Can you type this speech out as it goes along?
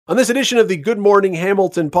On this edition of the Good Morning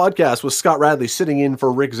Hamilton podcast with Scott Radley sitting in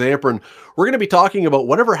for Rick Zamperin, we're going to be talking about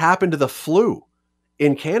whatever happened to the flu.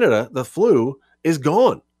 In Canada, the flu is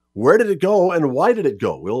gone. Where did it go and why did it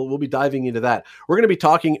go? We'll be diving into that. We're going to be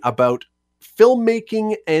talking about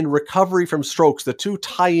filmmaking and recovery from strokes. The two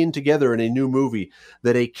tie in together in a new movie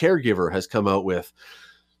that a caregiver has come out with.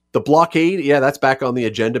 The blockade, yeah, that's back on the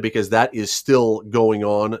agenda because that is still going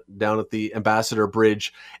on down at the Ambassador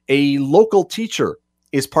Bridge. A local teacher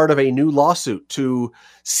is part of a new lawsuit to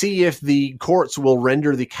see if the courts will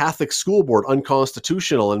render the Catholic School Board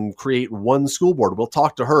unconstitutional and create one school board. We'll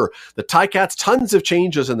talk to her. The Ticats, tons of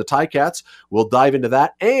changes in the Ticats. We'll dive into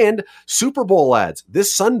that. And Super Bowl ads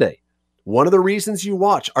this Sunday. One of the reasons you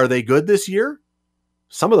watch, are they good this year?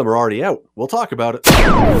 Some of them are already out. We'll talk about it.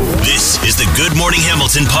 This is the Good Morning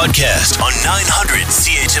Hamilton podcast on 900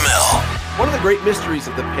 CHML. One of the great mysteries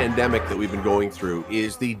of the pandemic that we've been going through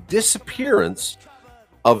is the disappearance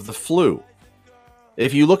of the flu.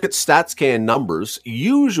 If you look at StatsCan numbers,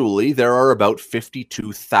 usually there are about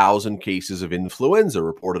 52,000 cases of influenza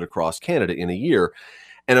reported across Canada in a year.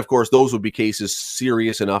 And of course, those would be cases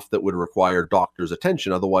serious enough that would require doctors'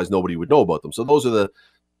 attention. Otherwise, nobody would know about them. So those are the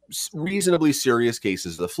reasonably serious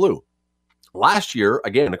cases of the flu. Last year,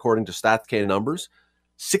 again, according to StatsCan numbers,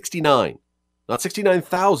 69, not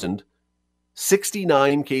 69,000,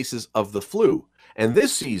 69 cases of the flu. And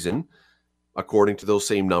this season, according to those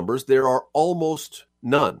same numbers, there are almost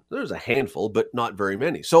none. There's a handful, but not very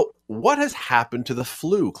many. So what has happened to the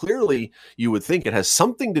flu? Clearly, you would think it has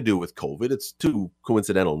something to do with COVID. It's too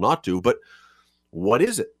coincidental not to, but what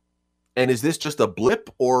is it? And is this just a blip,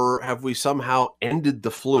 or have we somehow ended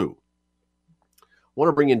the flu? I want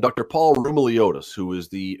to bring in Dr. Paul Roumeliotis, who is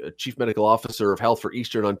the Chief Medical Officer of Health for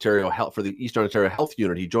Eastern Ontario Health for the Eastern Ontario Health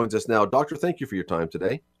Unit. He joins us now. Doctor, thank you for your time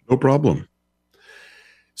today. No problem.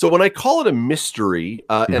 So when I call it a mystery,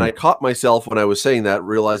 and I caught myself when I was saying that,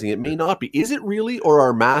 realizing it may not be, is it really, or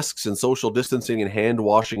are masks and social distancing and hand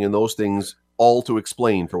washing and those things all to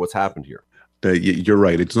explain for what's happened here? You're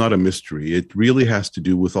right. It's not a mystery. It really has to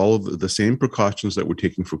do with all of the same precautions that we're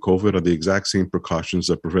taking for COVID are the exact same precautions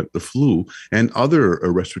that prevent the flu and other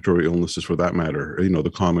respiratory illnesses for that matter,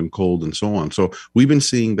 the common cold and so on. So we've been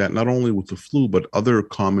seeing that not only with the flu, but other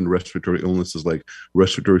common respiratory illnesses like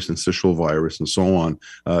respiratory syncytial virus and so on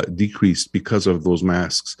decreased because of those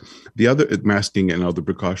masks. The other masking and other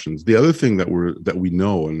precautions. The other thing that we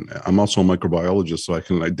know, and I'm also a microbiologist, so I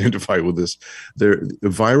can identify with this, the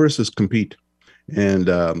viruses compete. And,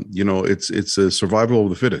 it's a survival of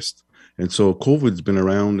the fittest. And so COVID's been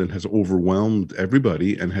around and has overwhelmed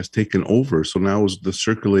everybody and has taken over. So now is the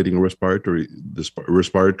circulating respiratory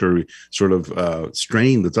sort of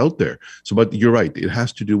strain that's out there. So, but you're right. It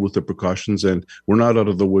has to do with the precautions, and we're not out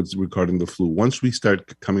of the woods regarding the flu. Once we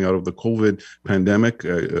start coming out of the COVID pandemic,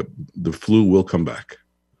 the flu will come back.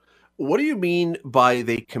 What do you mean by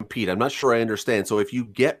they compete? I'm not sure I understand. So if you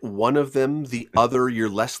get one of them, the other you're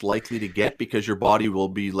less likely to get because your body will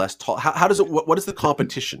be less tall. How does it? What is the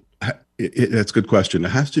competition? That's a good question. It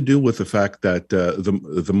has to do with the fact that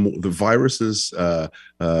the viruses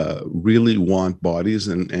really want bodies,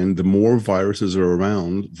 and the more viruses are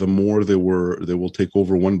around, the more they will take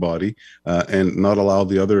over one body and not allow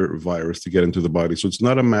the other virus to get into the body. So it's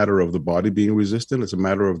not a matter of the body being resistant; it's a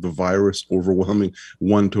matter of the virus overwhelming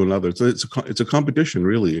one to another. So it's a competition,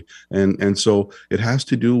 really, and so it has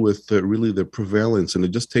to do with really the prevalence, and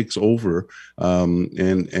it just takes over.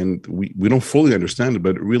 And we don't fully understand it,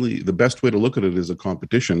 but really the best way to look at it is a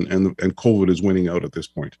competition, and COVID is winning out at this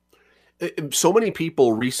point. So many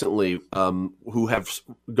people recently who have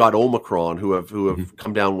got Omicron, who have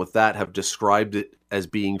come down with that, have described it as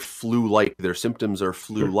being flu-like. Their symptoms are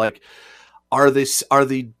flu-like. Are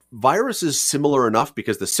the viruses similar enough?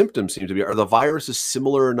 Because the symptoms seem to be. Are the viruses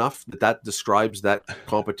similar enough that describes that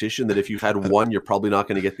competition? That if you've had one, you're probably not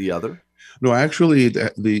going to get the other. No, actually,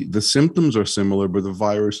 the symptoms are similar, but the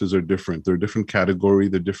viruses are different. They're a different category.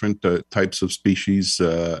 They're different types of species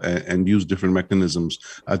and use different mechanisms.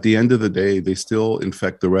 At the end of the day, they still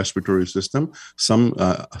infect the respiratory system. Some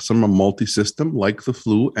are multi-system, like the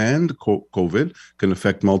flu and COVID, can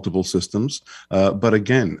affect multiple systems. But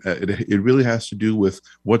again, it really has to do with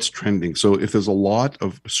what's trending. So if there's a lot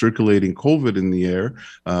of circulating COVID in the air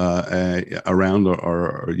around,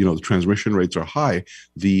 or the transmission rates are high,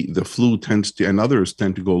 the flu tends to, and others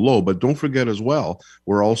tend to go low. But don't forget as well,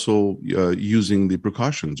 we're also using the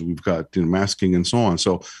precautions. We've got masking and so on.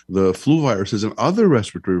 So the flu viruses and other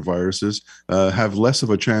respiratory viruses have less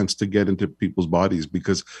of a chance to get into people's bodies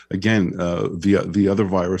because, again, the other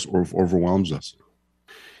virus overwhelms us.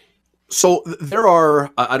 So there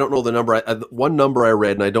are, I don't know the number. One number I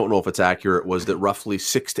read, and I don't know if it's accurate, was that roughly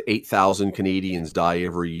 6,000 to 8,000 Canadians die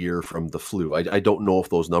every year from the flu. I don't know if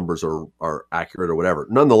those numbers are accurate or whatever.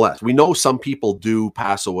 Nonetheless, we know some people do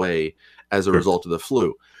pass away as a result of the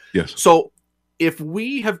flu. Yes. So if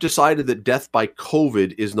we have decided that death by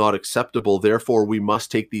COVID is not acceptable, therefore we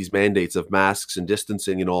must take these mandates of masks and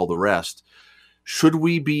distancing and all the rest, should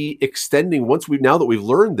we be extending, now that we've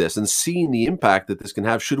learned this and seen the impact that this can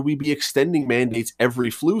have, should we be extending mandates every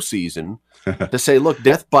flu season to say, look,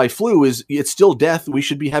 death by flu it's still death. We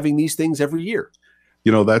should be having these things every year?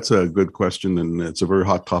 That's a good question, and it's a very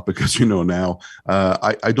hot topic, as you know now.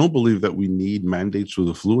 I don't believe that we need mandates for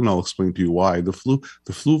the flu, and I'll explain to you why. The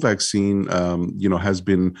flu vaccine, has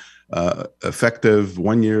been effective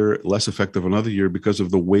one year, less effective another year because of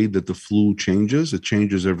the way that the flu changes. It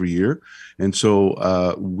changes every year, and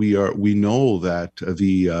so we know that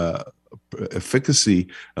the efficacy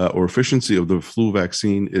or efficiency of the flu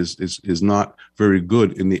vaccine is not very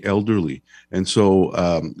good in the elderly. And so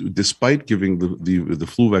despite giving the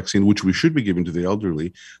flu vaccine, which we should be giving to the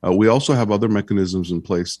elderly, we also have other mechanisms in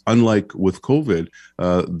place, unlike with COVID,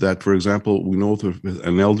 that, for example, we know if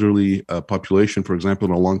an elderly population, for example,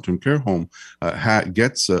 in a long-term care home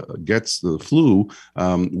gets the flu,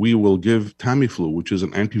 we will give Tamiflu, which is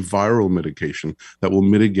an antiviral medication that will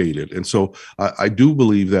mitigate it. And so I do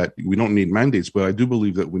believe that we don't need mandates, but I do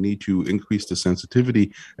believe that we need to increase the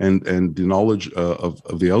sensitivity and the knowledge of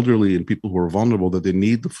the elderly and people who are vulnerable, that they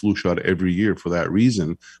need the flu shot every year for that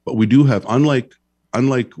reason. But we do have, unlike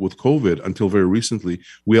with COVID, until very recently,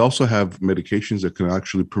 we also have medications that can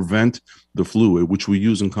actually prevent the flu, which we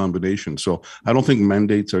use in combination. So I don't think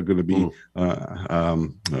mandates are going to be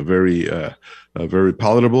very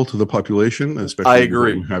palatable to the population, especially I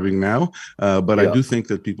agree. what we're having now. But I do think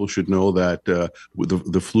that people should know that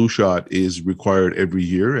the flu shot is required every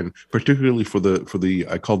year, and particularly for the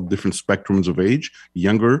I call different spectrums of age,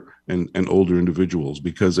 younger and older individuals,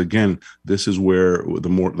 because again, this is where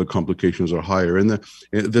the complications are higher, and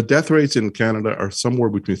the death rates in Canada are somewhere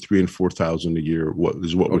between 3,000 and 4,000 a year. What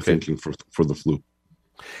we're thinking for the flu.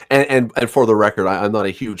 And for the record, I'm not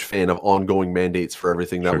a huge fan of ongoing mandates for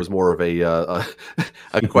everything. That was more of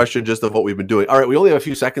a question just of what we've been doing. All right, we only have a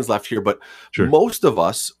few seconds left here, but most of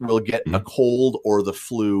us will get a cold or the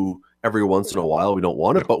flu every once in a while. We don't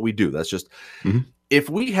want it, but we do. That's just if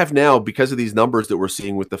we have now, because of these numbers that we're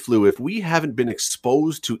seeing with the flu, if we haven't been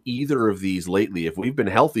exposed to either of these lately, if we've been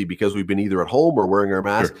healthy because we've been either at home or wearing our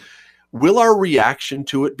mask, will our reaction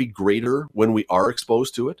to it be greater when we are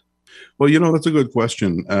exposed to it? Well, that's a good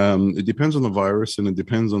question. It depends on the virus and it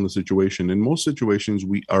depends on the situation. In most situations,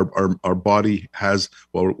 our body has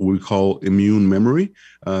what we call immune memory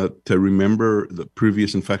to remember the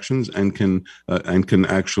previous infections and can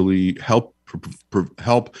actually help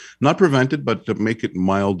not prevent it, but to make it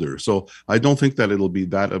milder. So I don't think that it'll be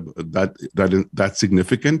that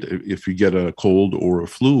significant if you get a cold or a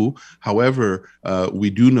flu. However, we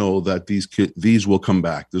do know that these will come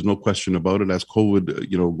back. There's no question about it. As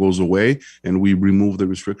COVID goes away and we remove the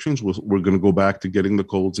restrictions, we're going to go back to getting the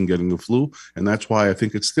colds and getting the flu. And that's why I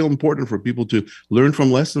think it's still important for people to learn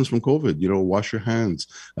from lessons from COVID. Wash your hands.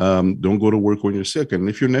 Don't go to work when you're sick. And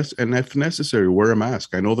if necessary, wear a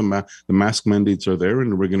mask. I know the mask mandates are there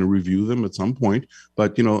and we're going to review them at some point,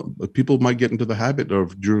 but people might get into the habit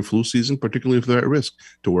of, during flu season, particularly if they're at risk,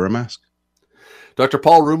 to wear a mask. Dr.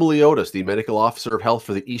 Paul Roumeliotis, the Medical Officer of Health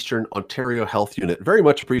for the Eastern Ontario Health Unit. Very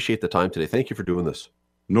much appreciate the time today. Thank you for doing this.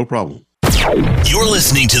 No problem. You're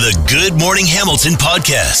listening to the Good Morning Hamilton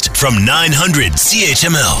podcast from 900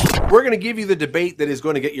 CHML. We're going to give you the debate that is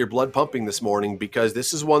going to get your blood pumping this morning, because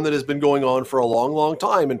this is one that has been going on for a long, long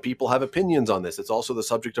time, and people have opinions on this. It's also the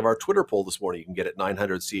subject of our Twitter poll this morning. You can get it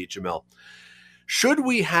 900 CHML. Should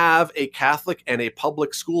we have a Catholic and a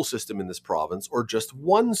public school system in this province, or just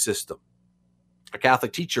one system? A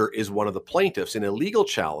Catholic teacher is one of the plaintiffs in a legal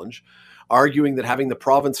challenge, arguing that having the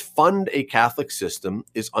province fund a Catholic system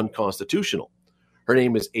is unconstitutional. Her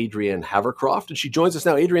name is Adrienne Havercroft, and she joins us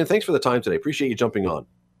now. Adrienne, thanks for the time today. Appreciate you jumping on.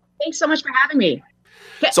 Thanks so much for having me.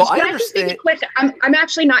 So I understand. I'm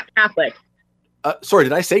actually not Catholic. Sorry,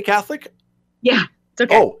 did I say Catholic? Yeah, it's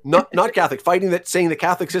okay. Oh, not Catholic. Saying the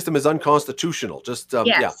Catholic system is unconstitutional. Just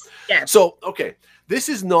yes. So, okay, this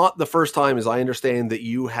is not the first time, as I understand, that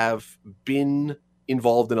you have been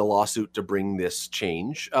involved in a lawsuit to bring this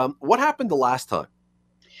change. What happened the last time?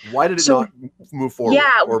 Why did it not move forward?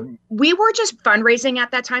 Yeah, we were just fundraising at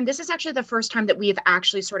that time. This is actually the first time that we've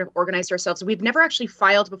actually sort of organized ourselves. We've never actually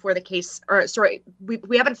filed before the case, or sorry,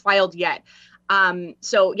 we haven't filed yet.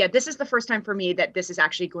 This is the first time for me that this is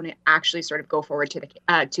actually going to actually sort of go forward to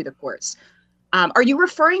the courts. Are you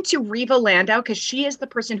referring to Riva Landau? Because she is the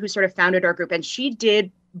person who sort of founded our group, and she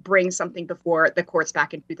did bring something before the courts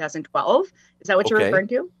back in 2012. Is that what you're referring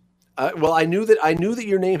to? Well, I knew that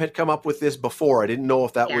your name had come up with this before. I didn't know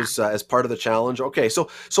if that was as part of the challenge. Okay, so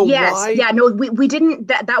yes, why? Yeah, no, we didn't.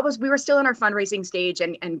 That was, we were still in our fundraising stage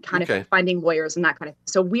and kind of finding lawyers and that kind of thing.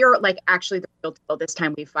 So we are like actually the real deal this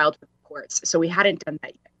time. We filed with the courts, so we hadn't done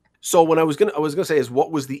that yet. So when I was gonna say is,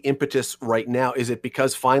 what was the impetus right now? Is it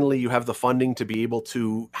because finally you have the funding to be able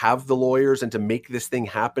to have the lawyers and to make this thing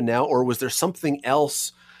happen now, or was there something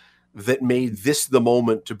else that made this the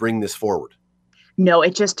moment to bring this forward? No,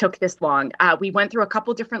 it just took this long. We went through a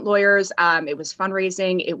couple different lawyers. It was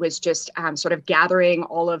fundraising. It was just sort of gathering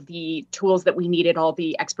all of the tools that we needed, all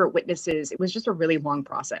the expert witnesses. It was just a really long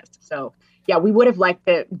process. So yeah, we would have liked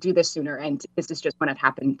to do this sooner, and this is just when it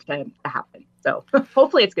happened to happen. So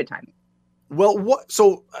hopefully it's good timing. Well,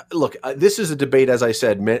 look, this is a debate, as I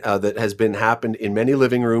said, that has been happened in many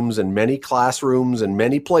living rooms and many classrooms and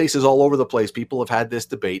many places all over the place. People have had this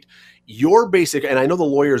debate. Your basic, and I know the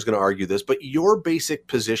lawyer is going to argue this, but your basic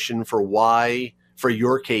position for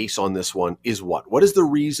your case on this one is what? What is the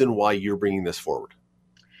reason why you're bringing this forward?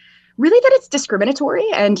 Really that it's discriminatory,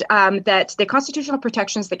 and that the constitutional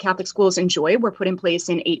protections that Catholic schools enjoy were put in place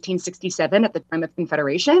in 1867 at the time of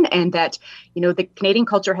Confederation, and that, the Canadian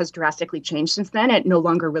culture has drastically changed since then. It no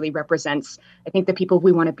longer really represents, I think, the people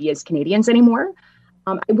we want to be as Canadians anymore.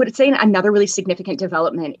 I would say another really significant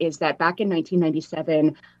development is that back in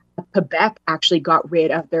 1997, Quebec actually got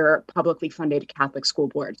rid of their publicly funded Catholic school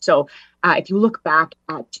board. So if you look back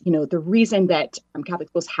at, the reason that Catholic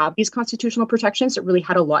schools have these constitutional protections, it really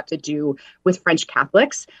had a lot to do with French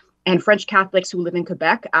Catholics. And French Catholics who live in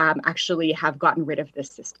Quebec actually have gotten rid of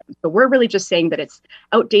this system. So we're really just saying that it's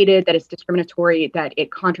outdated, that it's discriminatory, that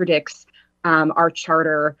it contradicts our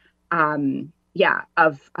charter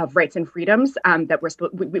of rights and freedoms, that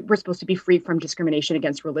we're supposed to be free from discrimination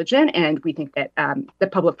against religion. And we think that the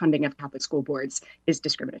public funding of Catholic school boards is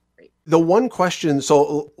discriminatory. The one question,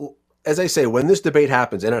 so as I say, when this debate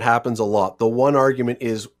happens, and it happens a lot, the one argument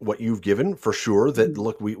is what you've given for sure, that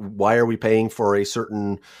look, why are we paying for a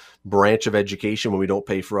certain branch of education when we don't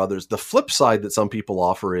pay for others? The flip side that some people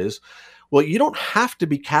offer is, well, you don't have to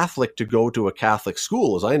be Catholic to go to a Catholic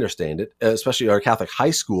school, as I understand it, especially our Catholic high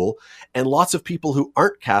school. And lots of people who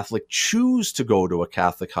aren't Catholic choose to go to a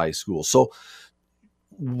Catholic high school. So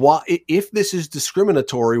why, if this is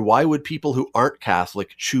discriminatory, why would people who aren't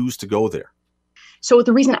Catholic choose to go there? So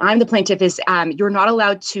the reason I'm the plaintiff is you're not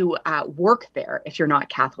allowed to work there if you're not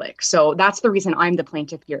Catholic. So that's the reason I'm the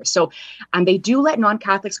plaintiff here. So they do let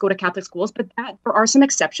non-Catholics go to Catholic schools, but there are some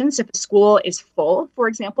exceptions. If a school is full, for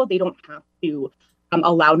example, they don't have to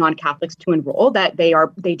allow non-Catholics to enroll. That they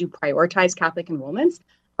do prioritize Catholic enrollments.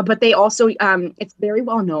 But they also, it's very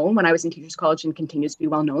well known when I was in Teachers College, and continues to be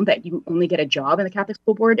well known, that you only get a job in the Catholic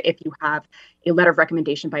school board if you have a letter of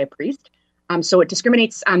recommendation by a priest. So it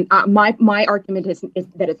discriminates. My argument is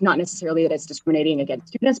that it's not necessarily that it's discriminating against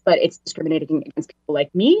students, but it's discriminating against people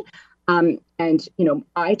like me. And,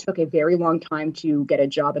 I took a very long time to get a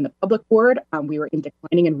job in the public board. We were in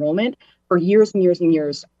declining enrollment for years and years and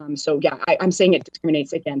years. I'm saying it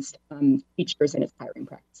discriminates against teachers and its hiring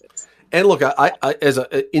practices. And look, I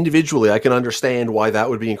individually, I can understand why that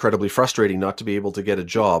would be incredibly frustrating not to be able to get a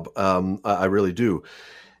job. I really do.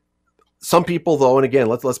 Some people, though, and again,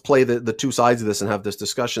 let's play the two sides of this and have this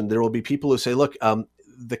discussion. There will be people who say, look,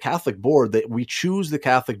 the Catholic board, that we choose the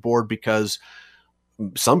Catholic board because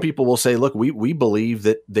some people will say, look, we believe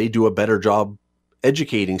that they do a better job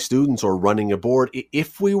educating students or running a board.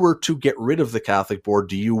 If we were to get rid of the Catholic board,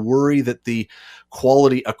 do you worry that the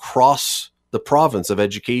quality across the province of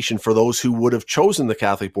education for those who would have chosen the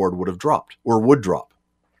Catholic board would have dropped or would drop?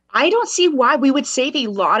 I don't see why. We would save a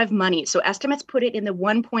lot of money. So estimates put it in the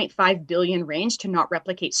 1.5 billion range to not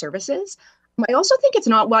replicate services. I also think it's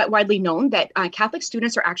not widely known that Catholic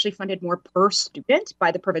students are actually funded more per student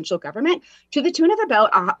by the provincial government, to the tune of about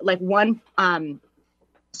about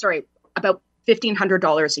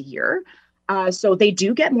 $1,500 a year. So they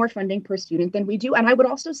do get more funding per student than we do. And I would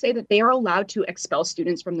also say that they are allowed to expel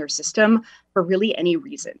students from their system for really any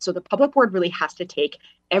reason. So the public board really has to take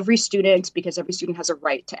every student, because every student has a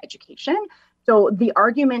right to education. So the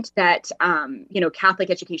argument that, Catholic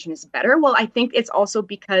education is better, well, I think it's also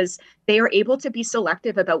because they are able to be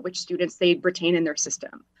selective about which students they retain in their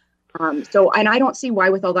system. And I don't see why,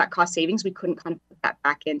 with all that cost savings, we couldn't kind of put that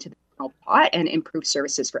back into the pot and improve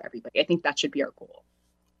services for everybody. I think that should be our goal.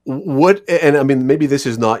 Maybe this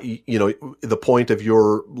is not, the point of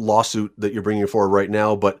your lawsuit that you're bringing forward right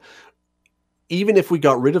now, but even if we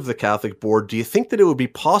got rid of the Catholic board, do you think that it would be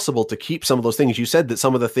possible to keep some of those things? You said that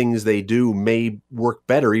some of the things they do may work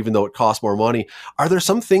better, even though it costs more money. Are there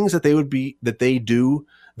some things that they do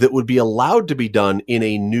that would be allowed to be done in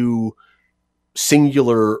a new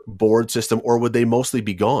singular board system, or would they mostly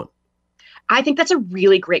be gone? I think that's a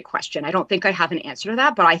really great question. I don't think I have an answer to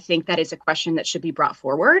that, but I think that is a question that should be brought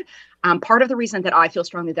forward. Part of the reason that I feel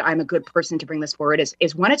strongly that I'm a good person to bring this forward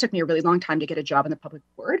is one, it took me a really long time to get a job in the public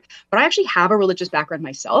board, but I actually have a religious background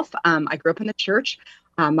myself. I grew up in the church.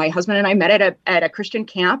 My husband and I met at a Christian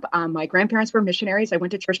camp. My grandparents were missionaries. I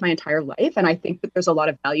went to church my entire life. And I think that there's a lot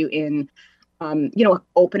of value in,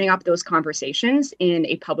 opening up those conversations in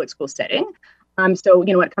a public school setting. So, when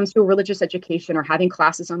it comes to religious education or having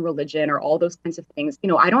classes on religion or all those kinds of things,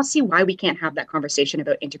 I don't see why we can't have that conversation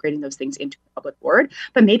about integrating those things into the public board.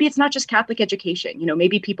 But maybe it's not just Catholic education.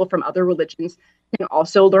 Maybe people from other religions can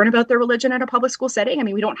also learn about their religion at a public school setting. I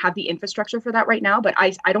mean, we don't have the infrastructure for that right now, but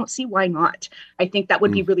I don't see why not. I think that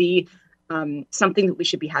would be really something that we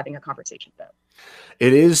should be having a conversation about.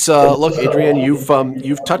 It is. Look, Adrienne,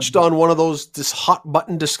 you've touched on one of those hot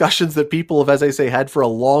button discussions that people have, as I say, had for a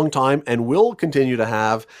long time and will continue to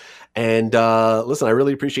have. And listen, I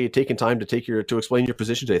really appreciate you taking time to explain your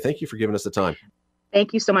position today. Thank you for giving us the time.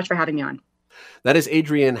 Thank you so much for having me on. That is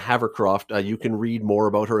Adrienne Havercroft. You can read more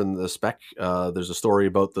about her in the spec. There's a story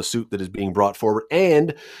about the suit that is being brought forward.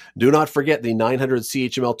 And do not forget the 900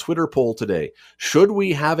 CHML Twitter poll today. Should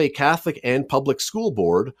we have a Catholic and public school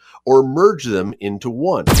board or merge them into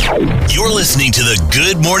one? You're listening to the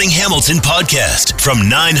Good Morning Hamilton podcast from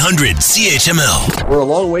 900 CHML. We're a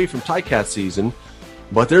long way from Ticats season,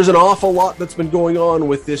 but there's an awful lot that's been going on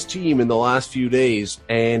with this team in the last few days.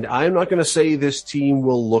 And I'm not going to say this team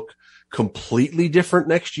will look completely different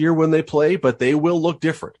next year when they play, but they will look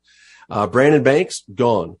different. Brandon Banks,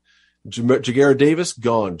 gone. Jagera Davis,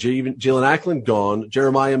 gone. Jalen Ackland, gone.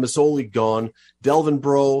 Jeremiah Masoli, gone. Delvin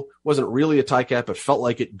Breaux, wasn't really a Ticat, but felt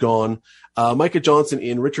like it, gone. Micah Johnson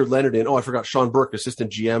in, Richard Leonard in. Oh, I forgot Sean Burke,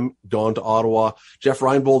 assistant GM, gone to Ottawa. Jeff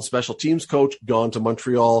Reinbold, special teams coach, gone to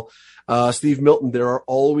Montreal. Steve Milton, there are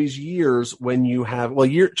always years when you have,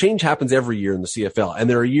 change happens every year in the CFL, and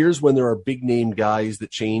there are years when there are big name guys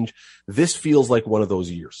that change. This feels like one of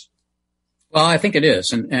those years. Well, I think it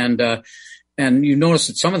is. And you notice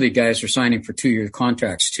that some of the guys are signing for 2-year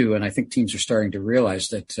contracts too. And I think teams are starting to realize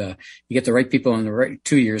that, you get the right people in the right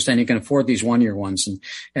 2 years, then you can afford these 1-year ones.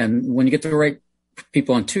 And when you get the right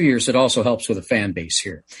people on 2 years, it also helps with a fan base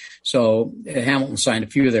here. So Hamilton signed a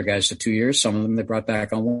few of their guys to 2 years. Some of them they brought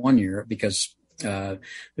back on 1 year because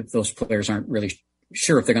if those players aren't really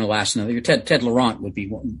sure if they're going to last another year. Ted Laurent would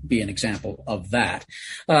be an example of that.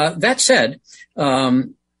 That said,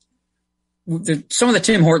 some of the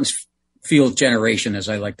Tim Hortons field generation, as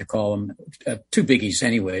I like to call them, two biggies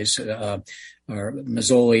anyways, are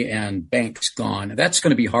Mazzoli and Banks gone. That's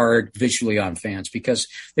going to be hard visually on fans because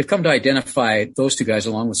they've come to identify those two guys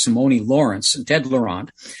along with Simone Lawrence and Ted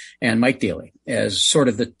Laurent and Mike Daly as sort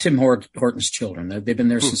of the Tim Hortons children. They've been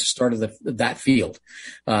there since the start of that field.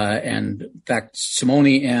 And in fact,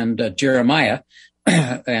 Simone and Jeremiah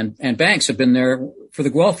and Banks have been there for the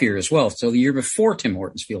Guelph year as well. So the year before Tim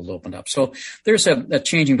Hortons field opened up. So there's a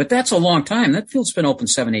changing, but that's a long time. That field's been open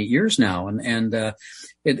 7-8 years now. And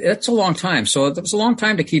it's a long time. So it was a long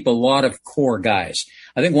time to keep a lot of core guys.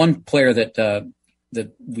 I think one player that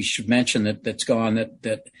we should mention that's gone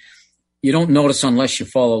that you don't notice unless you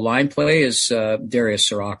follow line play is Darius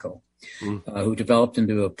Sirocco, who developed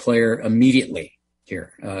into a player immediately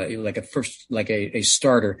here, like a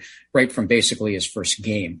starter right from basically his first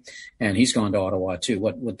game. And he's gone to Ottawa too.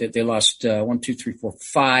 What they lost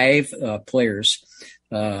 5 players.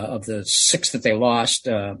 Of the 6 that they lost,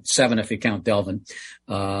 7 if you count Delvin,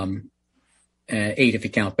 8 if you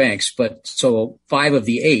count Banks. But so 5 of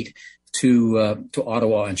the 8 to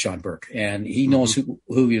Ottawa and Sean Burke, and he knows who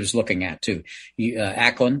he was looking at too.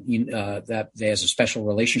 Ackland, that has a special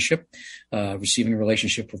relationship, receiving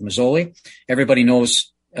relationship with Mazzoli. Everybody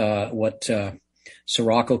knows what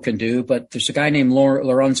Sirocco can do, but there's a guy named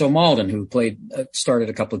Lorenzo Malden who started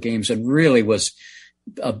a couple of games and really was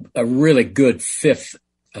a really good 5th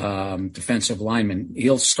defensive lineman.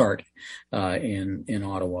 He'll start in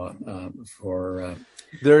Ottawa for.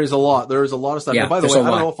 There is a lot of stuff. Yeah, and by the way,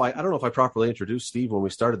 I don't know if I properly introduced Steve when we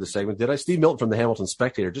started the segment. Did I? Steve Milton from the Hamilton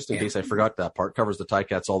Spectator, just in case I forgot that part, covers the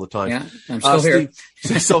Ticats all the time. Yeah, I'm still here.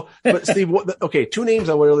 Steve, but Steve, okay, 2 names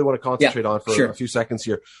I really want to concentrate on for a few seconds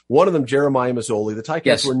here. One of them, Jeremiah Mazzoli. The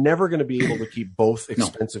Ticats were never going to be able to keep both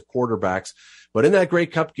expensive quarterbacks, but in that Grey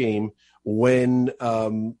Cup game, when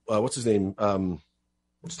what's his name?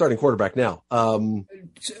 Starting quarterback now.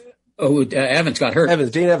 Evans got hurt.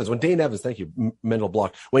 Dane Evans. When Dane Evans, thank you, mental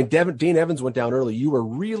block. When Dane Evans went down early, you were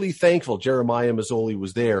really thankful Jeremiah Masoli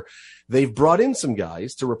was there. They've brought in some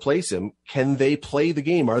guys to replace him. Can they play the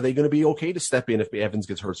game? Are they going to be okay to step in if Evans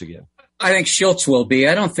gets hurt again? I think Schultz will be.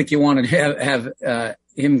 I don't think you want to have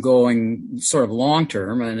him going sort of long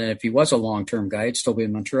term. And if he was a long term guy, he'd still be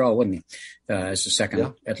in Montreal, wouldn't he? As a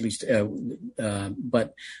second, at least.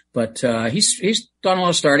 But he's done a lot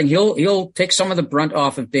of starting. He'll take some of the brunt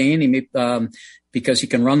off of Dane. He may, because he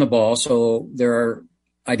can run the ball. So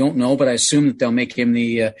I don't know, but I assume that they'll make him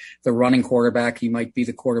the running quarterback. He might be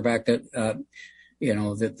the quarterback that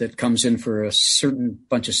that comes in for a certain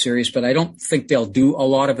bunch of series, but I don't think they'll do a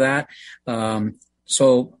lot of that.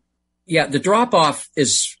 The drop off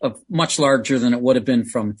is much larger than it would have been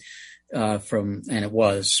from and it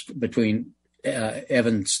was between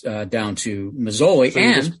Evans down to Masoli.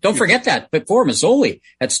 And don't forget that before Masoli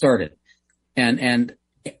had started and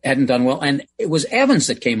hadn't done well. And it was Evans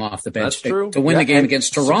that came off the bench to win the game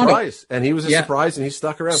against Toronto. Surprise. And he was a surprise and he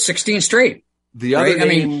stuck around. 16 straight. The other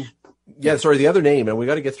name, the other name, and we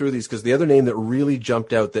got to get through these because the other name that really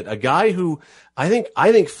jumped out, that a guy who I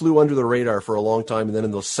think flew under the radar for a long time, and then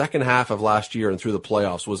in the second half of last year and through the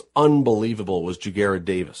playoffs was unbelievable, was Jared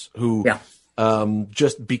Davis, who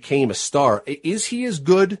just became a star. Is he as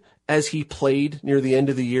good as he played near the end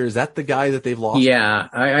of the year? Is that the guy that they've lost? Yeah,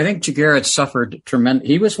 I think Jared suffered tremendous.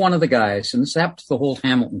 He was one of the guys, and this happened to the whole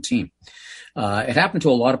Hamilton team. It happened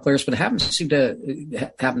to a lot of players, but it seemed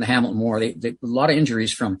to happen to Hamilton more. They a lot of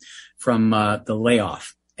injuries from the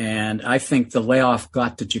layoff. And I think the layoff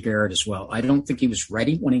got to Jared as well. I don't think he was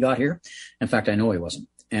ready when he got here. In fact, I know he wasn't.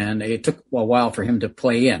 And it took a while for him to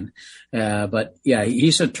play in. But yeah,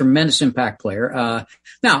 he's a tremendous impact player.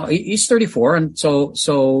 Now he's 34. And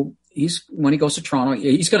so when he goes to Toronto,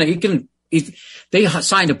 they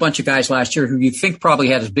signed a bunch of guys last year who you think probably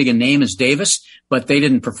had as big a name as Davis, but they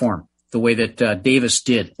didn't perform the way that Davis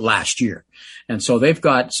did last year. And so they've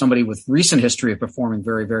got somebody with recent history of performing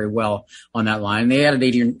very, very well on that line. They added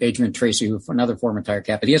Adrian Tracy, who another former Tiger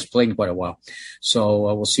cap, but he hasn't played in quite a while.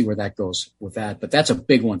 So we'll see where that goes with that. But that's a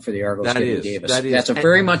big one for the Argos. That's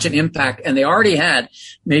very much an impact. And they already had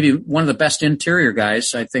maybe one of the best interior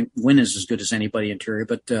guys. I think Wynn is as good as anybody interior,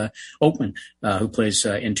 but Oakman, who plays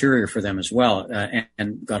interior for them as well,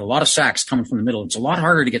 and got a lot of sacks coming from the middle. It's a lot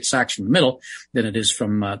harder to get sacks from the middle than it is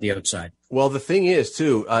from the outside. Well, the thing is,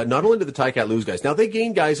 too, not only did the Ticat lose guys, now they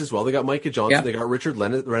gained guys as well. They got Micah Johnson, they got Richard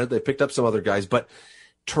Leonard, they picked up some other guys, but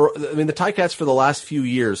the Ticats for the last few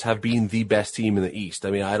years have been the best team in the East.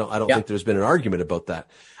 I mean, I don't think there's been an argument about that.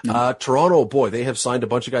 No. Toronto, boy, they have signed a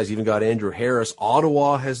bunch of guys, even got Andrew Harris.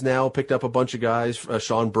 Ottawa has now picked up a bunch of guys.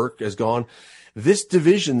 Sean Burke has gone. This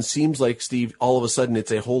division seems like, Steve, all of a sudden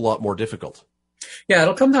it's a whole lot more difficult. Yeah,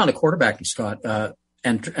 it'll come down to quarterbacking, Scott.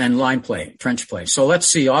 And line play, trench play. So let's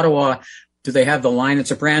see, Ottawa, do they have the line? It's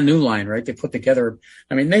a brand new line, right? They put together,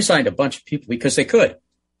 they signed a bunch of people because they could.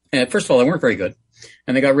 And first of all, they weren't very good.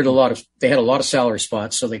 And they got rid of they had a lot of salary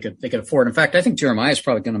spots, so they could afford. In fact, I think Jeremiah is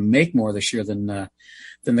probably going to make more this year than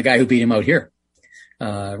the guy who beat him out here.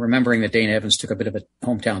 Remembering that Dane Evans took a bit of a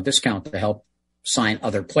hometown discount to help sign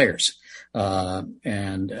other players.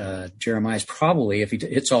 And Jeremiah's probably, if he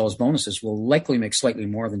hits all his bonuses, will likely make slightly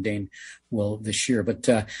more than Dane will this year. But,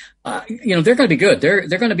 they're going to be good. They're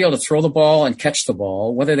going to be able to throw the ball and catch the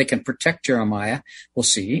ball. Whether they can protect Jeremiah, we'll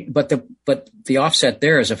see. But the offset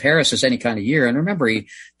there is if Harris is any kind of year, and remember, he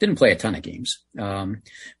didn't play a ton of games.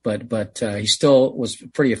 But he still was a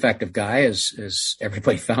pretty effective guy, as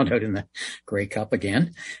everybody found out in the Grey Cup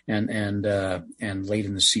again and late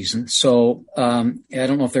in the season. So, I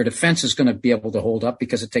don't know if their defense is going to be able to hold up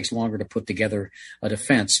because it takes longer to put together a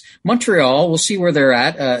defense. Montreal, we'll see where they're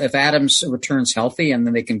at. If Adams returns healthy, and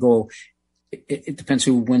then they can go, it depends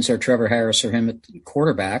who wins there, Trevor Harris or him at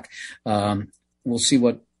quarterback. We'll see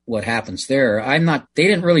what happens there.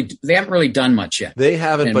 They haven't really done much yet. They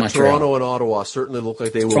haven't, but Montreal. Toronto and Ottawa certainly look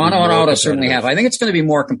like they will. Toronto and Ottawa certainly have. I think it's going to be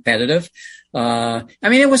more competitive.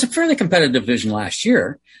 It was a fairly competitive division last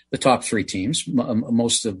year, the top three teams,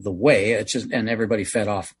 most of the way. It's just, and everybody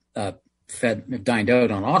dined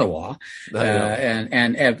out on Ottawa.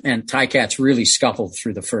 And Ticats really scuffled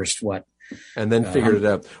through the first, and then figured it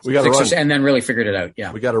out. We got to run. And then really figured it out.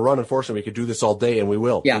 Yeah. We got to run. Unfortunately, we could do this all day, and we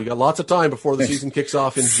will. Yeah. We got lots of time before the season kicks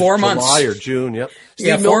off in 4 months. July or June. Yep.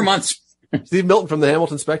 4 months. Steve Milton from the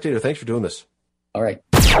Hamilton Spectator. Thanks for doing this. All right.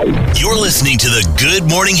 You're listening to the Good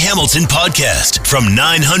Morning Hamilton podcast from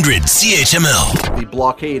 900 CHML. The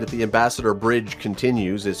blockade at the Ambassador Bridge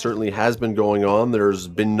continues. It certainly has been going on. There's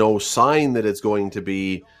been no sign that it's going to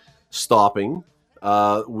be stopping.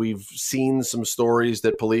 We've seen some stories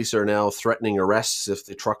that police are now threatening arrests if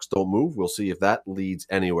the trucks don't move. We'll see if that leads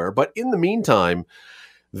anywhere. But in the meantime,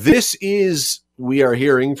 we are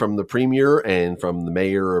hearing from the Premier and from the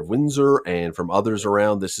Mayor of Windsor and from others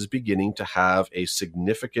around, this is beginning to have a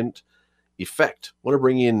significant effect. I want to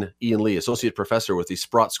bring in Ian Lee, Associate Professor with the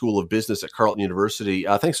Sprott School of Business at Carleton University.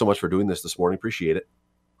 Thanks so much for doing this morning. Appreciate it.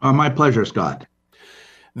 My pleasure, Scott.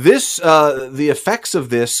 The effects of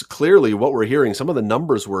this, clearly what we're hearing, some of the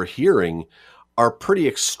numbers we're hearing are pretty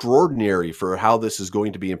extraordinary for how this is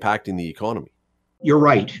going to be impacting the economy. You're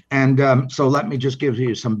right. And so let me just give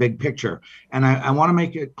you some big picture. And I want to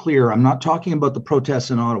make it clear, I'm not talking about the protests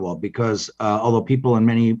in Ottawa because although people and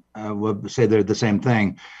many would say they're the same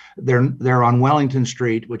thing, they're on Wellington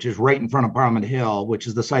Street, which is right in front of Parliament Hill, which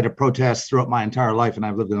is the site of protests throughout my entire life. And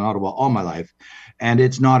I've lived in Ottawa all my life. And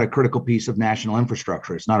it's not a critical piece of national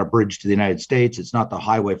infrastructure. It's not a bridge to the United States. It's not the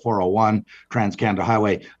Highway 401, Trans-Canada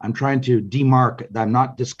Highway. I'm trying to demark, I'm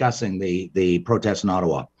not discussing the protests in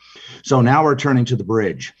Ottawa. So now we're turning to the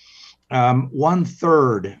bridge.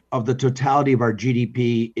 1/3 of the totality of our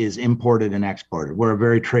GDP is imported and exported. We're a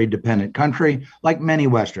very trade dependent country, like many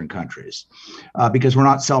Western countries, because we're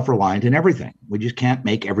not self-reliant in everything. We just can't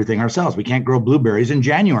make everything ourselves. We can't grow blueberries in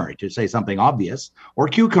January, to say something obvious, or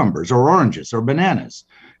cucumbers or oranges or bananas.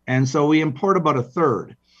 And so we import about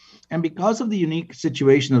 1/3. And because of the unique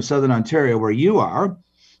situation of Southern Ontario, where you are,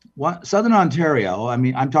 Southern Ontario, I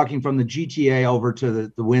mean, I'm talking from the GTA over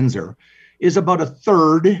to the Windsor, is about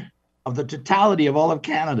 1/3 of the totality of all of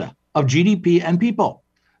Canada, of GDP and people.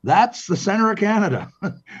 That's the center of Canada.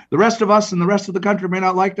 The rest of us and the rest of the country may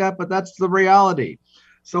not like that, but that's the reality.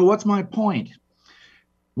 So what's my point?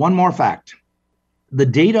 One more fact. The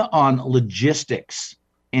data on logistics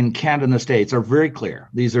in Canada and the States are very clear.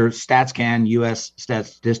 These are StatsCan, US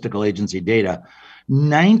Statistical Agency data.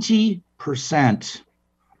 90%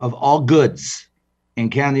 of all goods in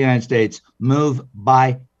Canada and the United States move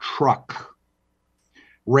by truck.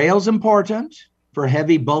 Rail's important for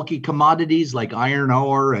heavy, bulky commodities like iron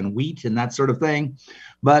ore and wheat and that sort of thing,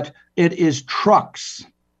 but it is trucks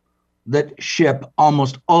that ship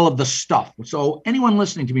almost all of the stuff. So anyone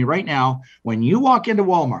listening to me right now, when you walk into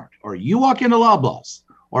Walmart or you walk into Loblaws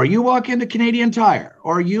or you walk into Canadian Tire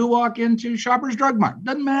or you walk into Shoppers Drug Mart,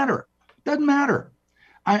 doesn't matter.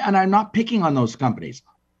 And I'm not picking on those companies.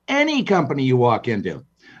 Any company you walk into,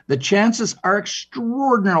 the chances are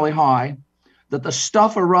extraordinarily high that the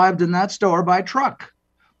stuff arrived in that store by truck,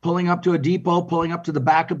 pulling up to a depot, pulling up to the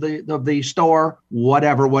back of the store,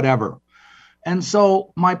 whatever. And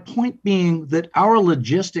so my point being that our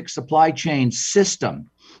logistics supply chain system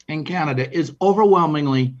in Canada is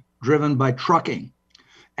overwhelmingly driven by trucking.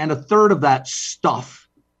 And 1/3 of that stuff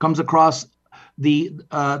comes across the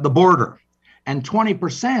border. And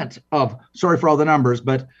 20% of, sorry for all the numbers,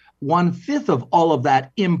 but 1/5 of all of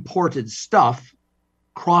that imported stuff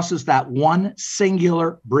crosses that one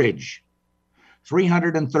singular bridge.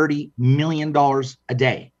 $330 million a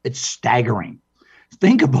day. It's staggering.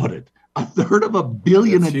 Think about it. 1/3 of $1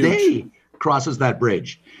 billion a day crosses that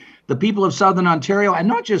bridge. The people of Southern Ontario, and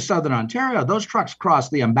not just Southern Ontario, those trucks cross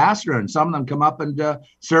the Ambassador, and some of them come up and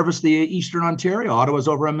service the Eastern Ontario. Ottawa's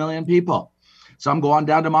over 1 million people. Some go on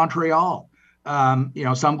down to Montreal.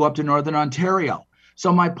 Some go up to Northern Ontario.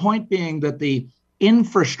 So my point being that the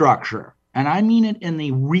infrastructure, and I mean it in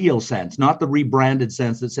the real sense, not the rebranded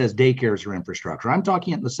sense that says daycares are infrastructure. I'm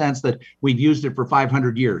talking in the sense that we've used it for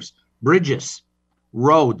 500 years. Bridges,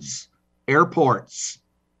 roads, airports,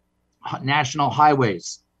 national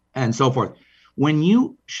highways, and so forth. When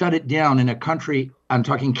you shut it down in a country, I'm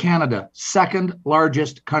talking Canada, second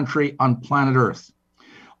largest country on planet Earth,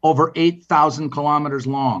 over 8,000 kilometers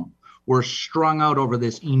long. We're strung out over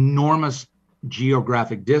this enormous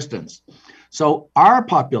geographic distance. So our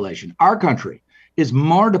population, our country, is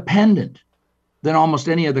more dependent than almost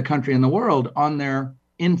any other country in the world on their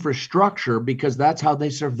infrastructure because that's how they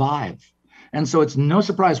survive. And so it's no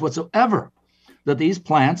surprise whatsoever that these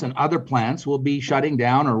plants and other plants will be shutting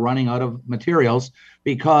down or running out of materials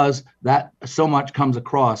because that so much comes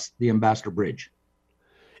across the Ambassador Bridge.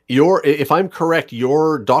 If I'm correct,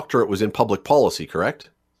 your doctorate was in public policy, correct?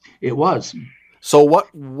 It was. So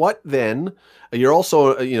what then? You're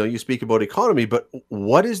also, you speak about economy, but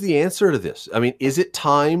what is the answer to this? I mean, is it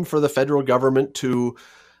time for the federal government to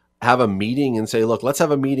have a meeting and say, look, let's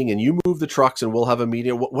have a meeting and you move the trucks and we'll have a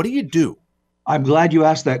meeting? What do you do? I'm glad you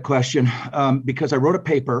asked that question because I wrote a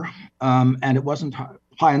paper and it wasn't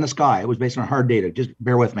pie in the sky. It was based on hard data. Just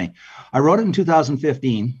bear with me. I wrote it in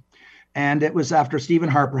 2015. And it was after Stephen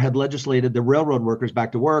Harper had legislated the railroad workers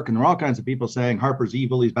back to work. And there were all kinds of people saying Harper's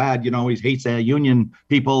evil, he's bad, he hates union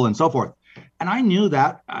people and so forth. And I knew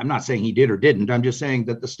that. I'm not saying he did or didn't. I'm just saying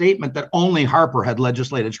that the statement that only Harper had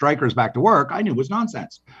legislated strikers back to work, I knew was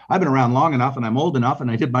nonsense. I've been around long enough and I'm old enough,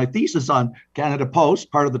 and I did my thesis on Canada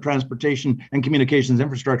Post, part of the Transportation and Communications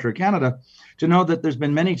Infrastructure of Canada, to know that there's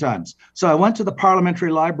been many times. So I went to the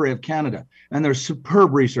Parliamentary Library of Canada, and there's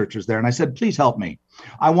superb researchers there. And I said, please help me.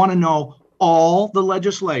 I want to know all the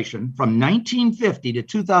legislation from 1950 to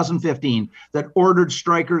 2015 that ordered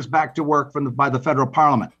strikers back to work by the federal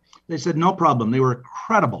parliament. They said, no problem. They were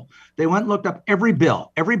incredible. They went and looked up every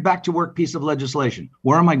bill, every back to work piece of legislation.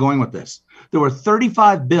 Where am I going with this? There were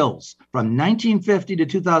 35 bills from 1950 to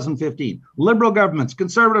 2015. Liberal governments,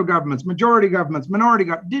 conservative governments, majority governments, minority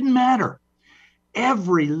governments, didn't matter.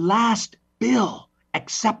 Every last bill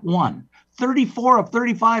except one. 34 of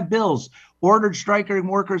 35 bills ordered striking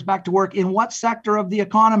workers back to work in what sector of the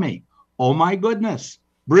economy? Oh my goodness.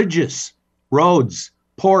 Bridges, roads,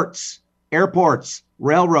 ports, airports,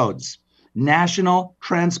 railroads, national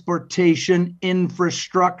transportation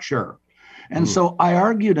infrastructure. And so I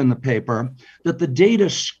argued in the paper that the data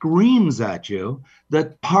screams at you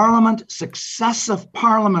that successive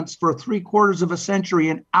parliaments for 3/4 of a century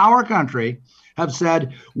in our country have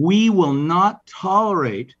said, we will not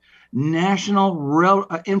tolerate national rail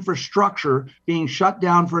infrastructure being shut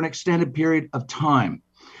down for an extended period of time.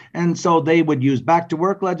 And so they would use back to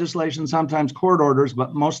work legislation, sometimes court orders,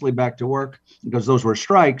 but mostly back to work because those were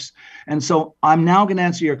strikes. And so I'm now going to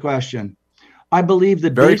answer your question. I believe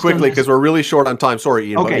that very quickly, because we're really short on time.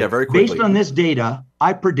 Sorry, Ian. Okay, yeah, very quickly. Based on this data,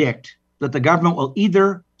 I predict that the government will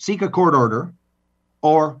either seek a court order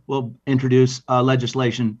or will introduce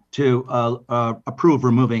legislation to approve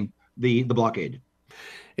removing the blockade.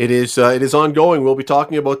 It is ongoing. We'll be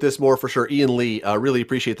talking about this more for sure. Ian Lee, really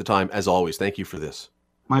appreciate the time as always. Thank you for this.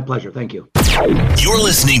 My pleasure. Thank you. You're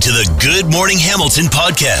listening to the Good Morning Hamilton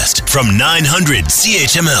podcast from 900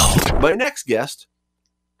 CHML. My next guest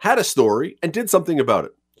had a story and did something about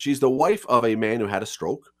it. She's the wife of a man who had a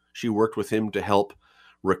stroke. She worked with him to help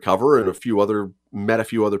recover, and met a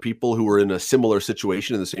few other people who were in a similar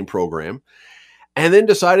situation in the same program. And then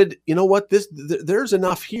decided, you know what, there's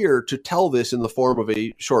enough here to tell this in the form of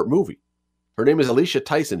a short movie. Her name is Alicia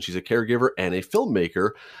Tyson. She's a caregiver and a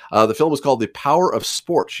filmmaker. The film is called The Power of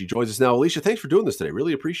Sport. She joins us now. Alicia, thanks for doing this today.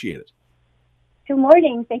 Really appreciate it. Good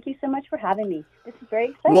morning. Thank you so much for having me. This is very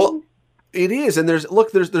exciting. Well, it is, and there's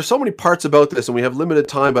so many parts about this, and we have limited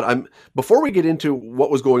time. But before we get into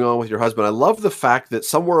what was going on with your husband, I love the fact that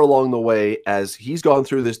somewhere along the way, as he's gone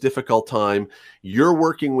through this difficult time, you're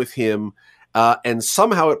working with him. And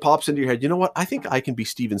somehow it pops into your head, you know what? I think I can be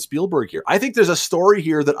Steven Spielberg here. I think there's a story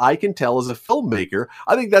here that I can tell as a filmmaker.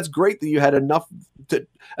 I think that's great that you had enough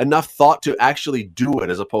thought to actually do it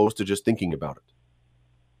as opposed to just thinking about it.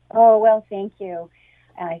 Oh, well, thank you.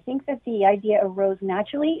 I think that the idea arose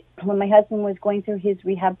naturally when my husband was going through his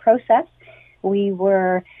rehab process. We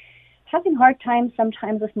were having hard times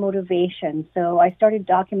sometimes with motivation. So I started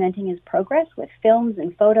documenting his progress with films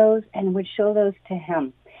and photos and would show those to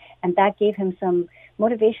him. And that gave him some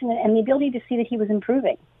motivation and the ability to see that he was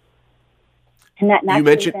improving. And that naturally you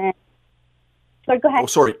mentioned, then... Sorry, go ahead. Oh,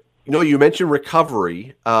 sorry. You mentioned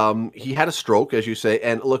recovery. He had a stroke, as you say.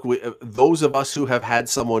 And look, those of us who have had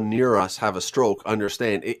someone near us have a stroke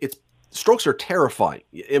understand strokes are terrifying.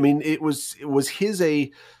 I mean, was his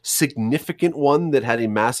a significant one that had a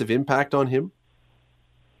massive impact on him?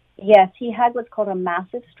 Yes, he had what's called a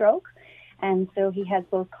massive stroke. And so he has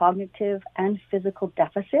both cognitive and physical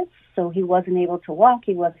deficits. So he wasn't able to walk,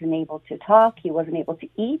 he wasn't able to talk, he wasn't able to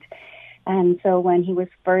eat. And so when he was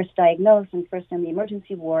first diagnosed and first in the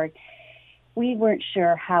emergency ward, we weren't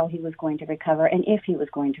sure how he was going to recover and if he was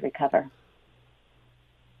going to recover.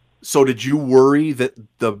 So did you worry that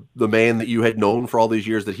the man that you had known for all these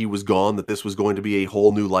years, that he was gone, that this was going to be a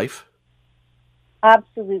whole new life?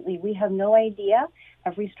 Absolutely. We have no idea.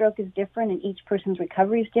 Every stroke is different and each person's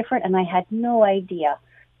recovery is different. And I had no idea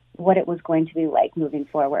what it was going to be like moving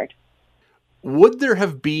forward. Would there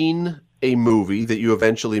have been a movie that you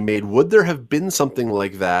eventually made? Would there have been something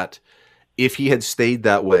like that if he had stayed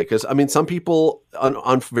that way? Because, I mean, some people,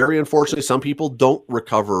 very unfortunately, some people don't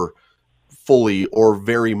recover fully or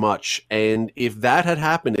very much. And if that had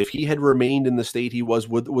happened, if he had remained in the state he was,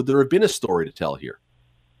 would there have been a story to tell here?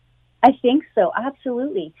 I think so.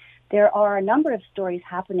 Absolutely. There are a number of stories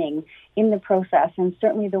happening in the process, and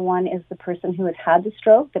certainly the one is the person who has had the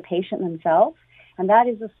stroke, the patient themselves, and that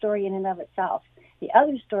is a story in and of itself. The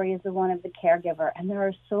other story is the one of the caregiver, and there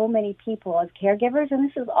are so many people as caregivers, and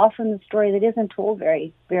this is often the story that isn't told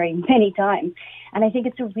very, very many times, and I think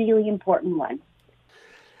it's a really important one.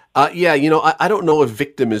 Yeah, I don't know if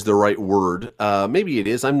victim is the right word. Maybe it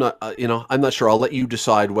is. I'm not. I'm not sure. I'll let you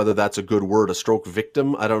decide whether that's a good word. A stroke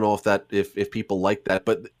victim. I don't know if people like that.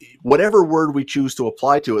 But whatever word we choose to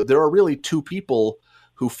apply to it, there are really two people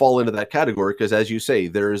who fall into that category. Because as you say,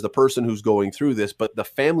 there is the person who's going through this, but the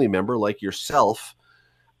family member like yourself.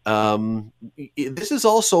 This is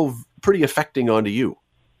also pretty affecting onto you.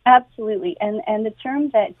 Absolutely, and the term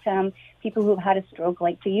that people who have had a stroke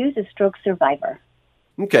like to use is stroke survivor.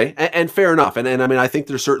 Okay, and fair enough, and I mean, I think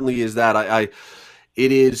there certainly is that.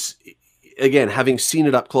 It is, again, having seen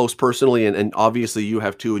it up close personally, and obviously you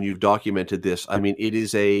have too, and you've documented this. I mean, it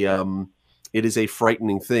is a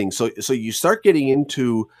frightening thing. So you start getting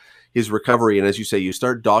into his recovery, and as you say, you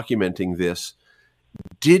start documenting this.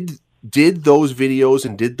 Did those videos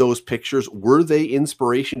and did those pictures, were they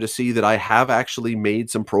inspiration to see that I have actually made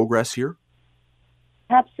some progress here?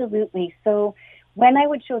 Absolutely. So when I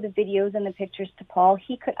would show the videos and the pictures to Paul,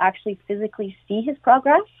 he could actually physically see his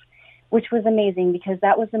progress, which was amazing because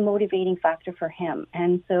that was a motivating factor for him.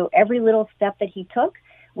 And so every little step that he took,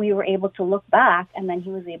 we were able to look back, and then he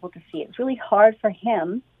was able to see it. It's really hard for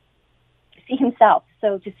him to see himself.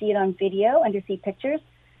 So to see it on video and to see pictures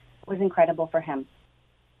was incredible for him.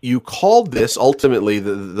 You called this, ultimately,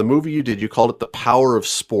 the movie you did, you called it The Power of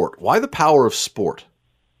Sport. Why The Power of Sport?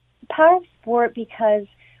 The Power of Sport because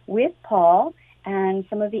with Paul and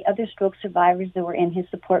some of the other stroke survivors that were in his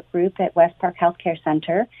support group at West Park Healthcare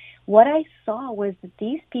Center, what I saw was that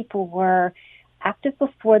these people were active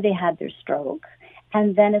before they had their stroke.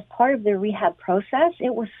 And then as part of their rehab process,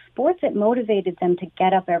 it was sports that motivated them to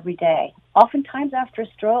get up every day. Oftentimes after a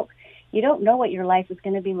stroke, you don't know what your life is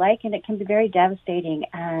going to be like, and it can be very devastating,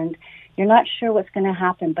 and you're not sure what's going to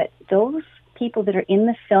happen. But those people that are in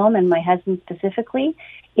the film, and my husband specifically,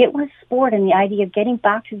 it was sport and the idea of getting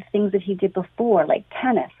back to the things that he did before, like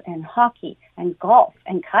tennis and hockey and golf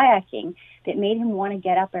and kayaking, that made him want to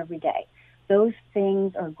get up every day. Those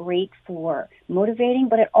things are great for motivating,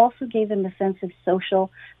 but it also gave them a sense of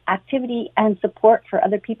social activity and support for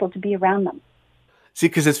other people to be around them. See,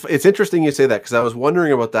 because it's interesting you say that, because I was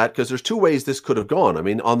wondering about that, because there's two ways this could have gone. I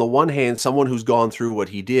mean, on the one hand, someone who's gone through what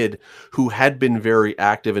he did, who had been very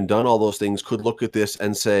active and done all those things, could look at this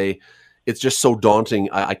and say, it's just so daunting.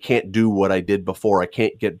 I can't do what I did before. I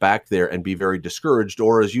can't get back there, and be very discouraged.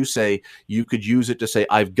 Or as you say, you could use it to say,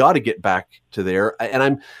 I've got to get back to there. And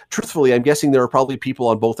I'm guessing there are probably people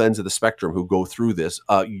on both ends of the spectrum who go through this.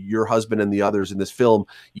 Your husband and the others in this film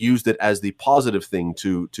used it as the positive thing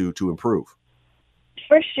to improve.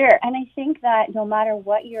 For sure. And I think that no matter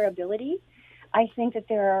what your ability, I think that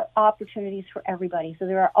there are opportunities for everybody. So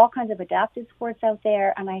there are all kinds of adaptive sports out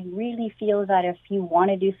there, and I really feel that if you want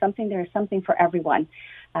to do something, there is something for everyone.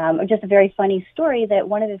 Just a very funny story that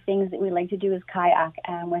one of the things that we like to do is kayak,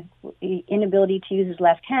 and with the inability to use his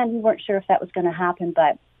left hand, we weren't sure if that was going to happen,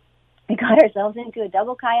 but we got ourselves into a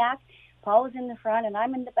double kayak. Paul was in the front and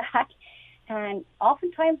I'm in the back. And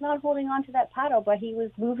oftentimes not holding on to that paddle, but he was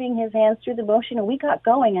moving his hands through the motion, and we got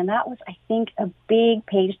going. And that was, I think, a big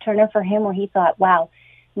page turner for him, where he thought, wow,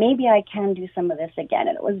 maybe I can do some of this again.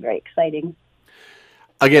 And it was very exciting.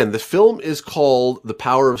 Again, the film is called The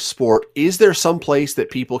Power of Sport. Is there some place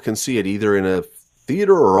that people can see it, either in a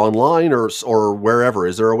theater or online or wherever?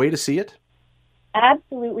 Is there a way to see it?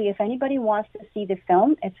 Absolutely. If anybody wants to see the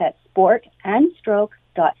film, it's at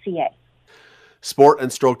sportandstroke.ca.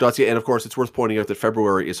 Sportandstroke.ca. And of course, it's worth pointing out that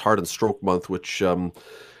February is Heart and Stroke Month, which,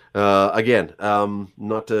 again,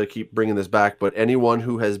 not to keep bringing this back, but anyone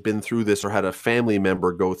who has been through this or had a family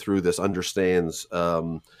member go through this understands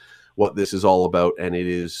what this is all about. And it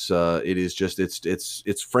is just,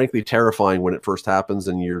 it's frankly terrifying when it first happens,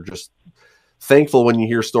 and you're just thankful when you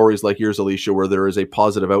hear stories like yours, Alicia, where there is a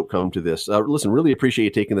positive outcome to this. Listen, really appreciate you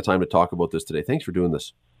taking the time to talk about this today. Thanks for doing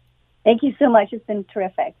this. Thank you so much. It's been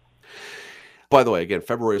terrific. By the way, again,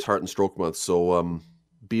 February is Heart and Stroke Month, so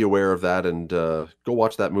be aware of that, and go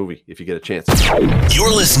watch that movie if you get a chance.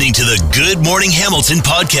 You're listening to the Good Morning Hamilton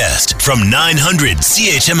podcast from 900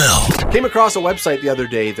 CHML. Came across a website the other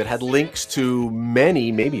day that had links to many,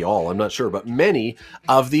 maybe all, I'm not sure, but many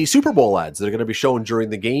of the Super Bowl ads that are going to be shown during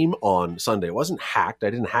the game on Sunday. It wasn't hacked.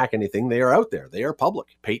 I didn't hack anything. They are out there. They are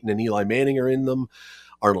public. Peyton and Eli Manning are in them.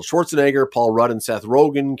 Arnold Schwarzenegger, Paul Rudd and Seth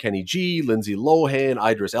Rogen, Kenny G, Lindsay Lohan,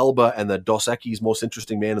 Idris Elba, and the Dos Equis Most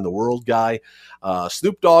Interesting Man in the World guy,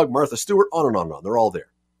 Snoop Dogg, Martha Stewart, on and on and on. They're all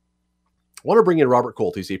there. I want to bring in Robert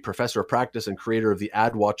Colt. He's a professor of practice and creator of the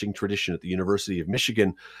ad watching tradition at the University of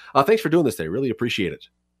Michigan. Thanks for doing this today. Really appreciate it.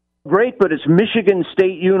 Great, but it's Michigan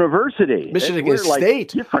State University. Michigan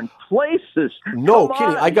State? Like different places. No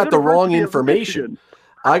kidding. I got the wrong information.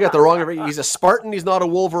 I got the wrong. He's a Spartan. He's not a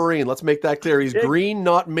Wolverine. Let's make that clear. He's green,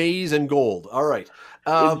 not maize and gold. All right.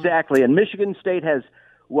 Exactly. And Michigan State has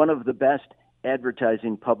one of the best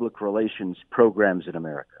advertising public relations programs in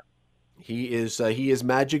America. He is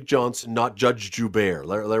Magic Johnson, not Judge Joubert.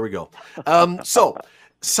 There we go. So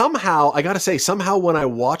somehow, I got to say, when I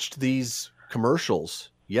watched these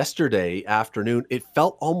commercials yesterday afternoon, it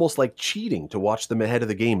felt almost like cheating to watch them ahead of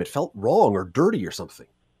the game. It felt wrong or dirty or something.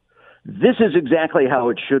 This is exactly how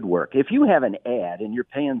it should work. If you have an ad and you're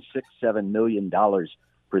paying $6-7 million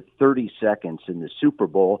for 30 seconds in the Super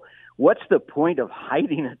Bowl, what's the point of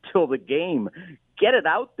hiding it till the game? Get it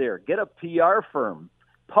out there. Get a PR firm.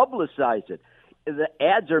 Publicize it. The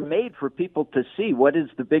ads are made for people to see. What is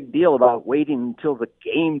the big deal about waiting until the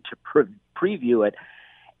game to preview it?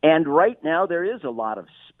 And right now there is a lot of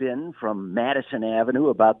spin from Madison Avenue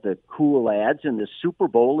about the cool ads, and the Super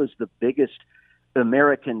Bowl is the biggest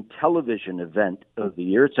American television event of the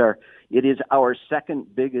year. It is our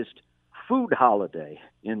second biggest food holiday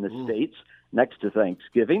in the States, next to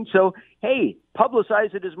Thanksgiving. So, hey,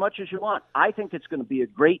 publicize it as much as you want. I think it's going to be a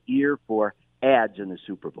great year for ads in the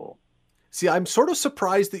Super Bowl. See, I'm sort of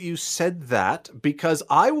surprised that you said that, because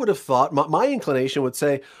I would have thought, my inclination would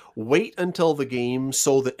say, wait until the game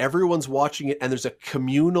so that everyone's watching it and there's a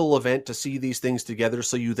communal event to see these things together,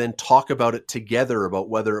 so you then talk about it together about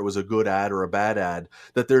whether it was a good ad or a bad ad,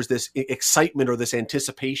 that there's this excitement or this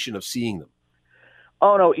anticipation of seeing them.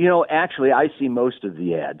 Oh, no, actually, I see most of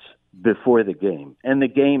the ads before the game, and the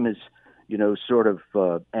game is, sort of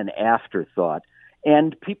an afterthought.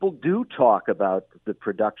 And people do talk about the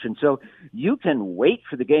production. So you can wait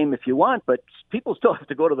for the game if you want, but people still have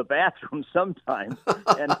to go to the bathroom sometimes.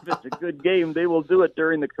 And if it's a good game, they will do it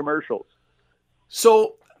during the commercials.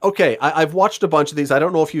 So, okay, I've watched a bunch of these. I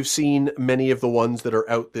don't know if you've seen many of the ones that are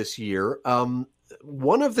out this year.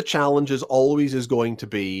 One of the challenges always is going to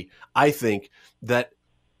be, I think, that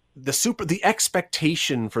the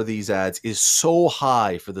expectation for these ads is so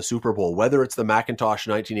high for the Super Bowl, whether it's the Macintosh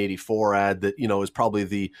 1984 ad that, is probably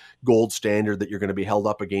the gold standard that you're going to be held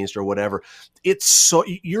up against or whatever. It's so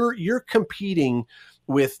you're competing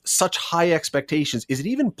with such high expectations. Is it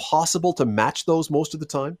even possible to match those most of the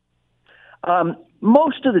time?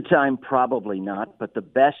 Most of the time, probably not, but the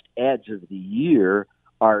best ads of the year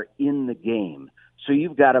are in the game. So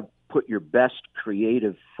you've got to put your best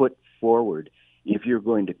creative foot forward if you're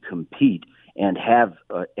going to compete and have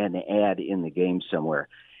an ad in the game somewhere.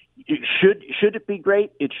 Should it be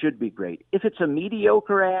great? It should be great. If it's a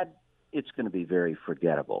mediocre ad, it's going to be very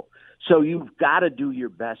forgettable. So you've got to do your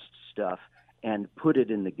best stuff and put it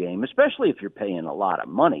in the game, especially if you're paying a lot of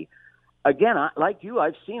money. Again, like you,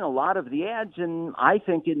 I've seen a lot of the ads, and I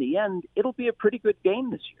think in the end, it'll be a pretty good game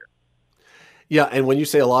this year. Yeah, and when you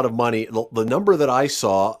say a lot of money, the number that I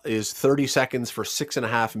saw is 30 seconds for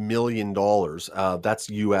 $6.5 million. That's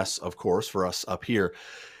U.S., of course, for us up here.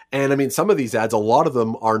 And I mean, some of these ads, a lot of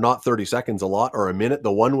them are not 30 seconds, a lot are a minute.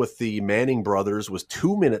 The one with the Manning brothers was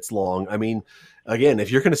 2 minutes long. I mean, again,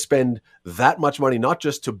 if you're going to spend that much money, not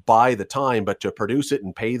just to buy the time, but to produce it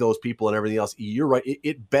and pay those people and everything else, you're right.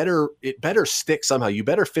 It better stick somehow. You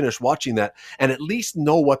better finish watching that and at least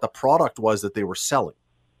know what the product was that they were selling.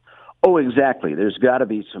 Oh, exactly. There's got to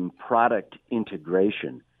be some product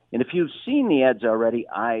integration. And if you've seen the ads already,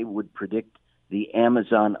 I would predict the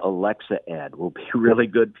Amazon Alexa ad will be really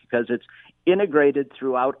good because it's integrated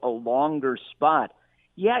throughout a longer spot.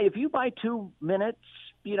 Yeah, if you buy 2 minutes,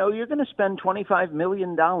 you're going to spend $25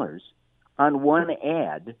 million on one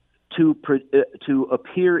ad to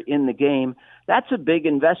appear in the game. That's a big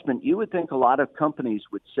investment. You would think a lot of companies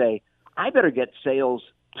would say, I better get sales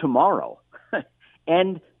tomorrow.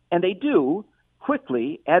 And they do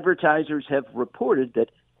quickly. Advertisers have reported that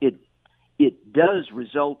it does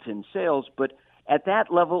result in sales, but at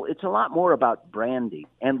that level, it's a lot more about branding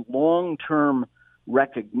and long-term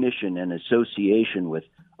recognition and association with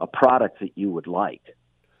a product that you would like.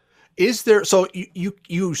 Is there, so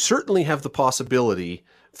you certainly have the possibility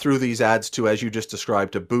through these ads to, as you just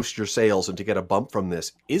described, to boost your sales and to get a bump from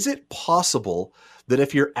this. Is it possible that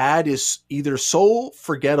if your ad is either so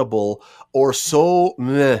forgettable or so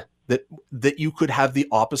meh, that you could have the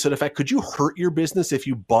opposite effect? Could you hurt your business if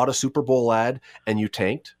you bought a Super Bowl ad and you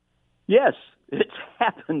tanked? Yes, it's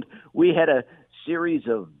happened. We had a series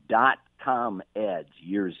of .com ads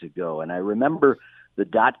years ago, and I remember the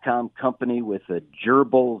 .com company with a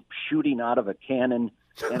gerbil shooting out of a cannon,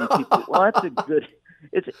 and people, well, that's a good...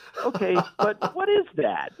 It's okay, but what is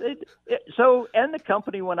that? And the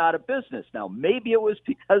company went out of business. Now, maybe it was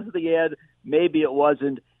because of the ad, maybe it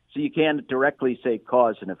wasn't, so you can't directly say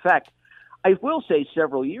cause and effect. I will say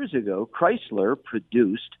several years ago, Chrysler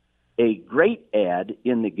produced a great ad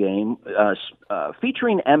in the game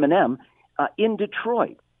featuring Eminem in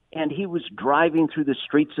Detroit. And he was driving through the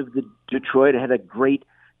streets of Detroit. It had a great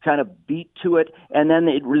kind of beat to it. And then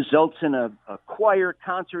it results in a choir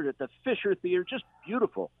concert at the Fisher Theater. Just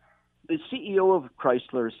beautiful. The CEO of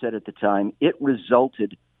Chrysler said at the time it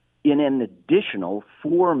resulted in an additional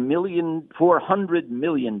 $400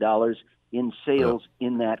 million in sales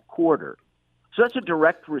in that quarter. So that's a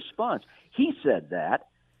direct response. He said that.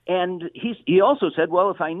 And he also said, well,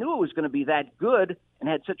 if I knew it was going to be that good and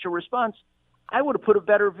had such a response, I would have put a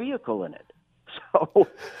better vehicle in it. So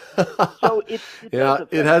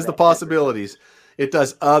it has the possibilities. It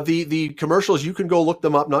does. The commercials, you can go look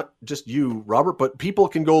them up, not just you, Robert, but people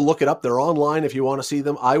can go look it up. They're online if you want to see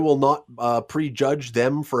them. I will not prejudge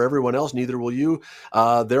them for everyone else. Neither will you.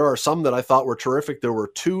 There are some that I thought were terrific. There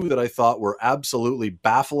were two that I thought were absolutely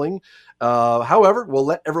baffling. However, we'll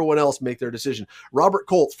let everyone else make their decision. Robert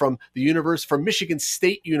Colt from from Michigan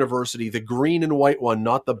State University, the green and white one,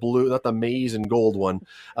 not the blue, not the maize and gold one.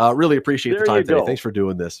 Really appreciate the time today. Thanks for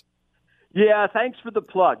doing this. Yeah, thanks for the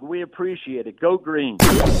plug. We appreciate it. Go green.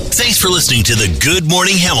 Thanks for listening to the Good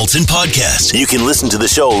Morning Hamilton podcast. You can listen to the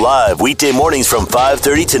show live weekday mornings from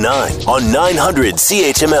 5:30 to 9 on 900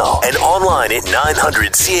 CHML and online at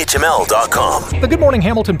 900CHML.com. The Good Morning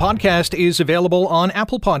Hamilton podcast is available on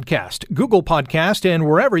Apple Podcast, Google Podcast, and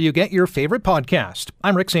wherever you get your favorite podcast.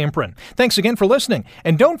 I'm Rick Zamprin. Thanks again for listening.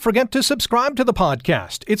 And don't forget to subscribe to the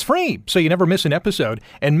podcast. It's free, so you never miss an episode.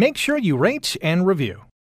 And make sure you rate and review.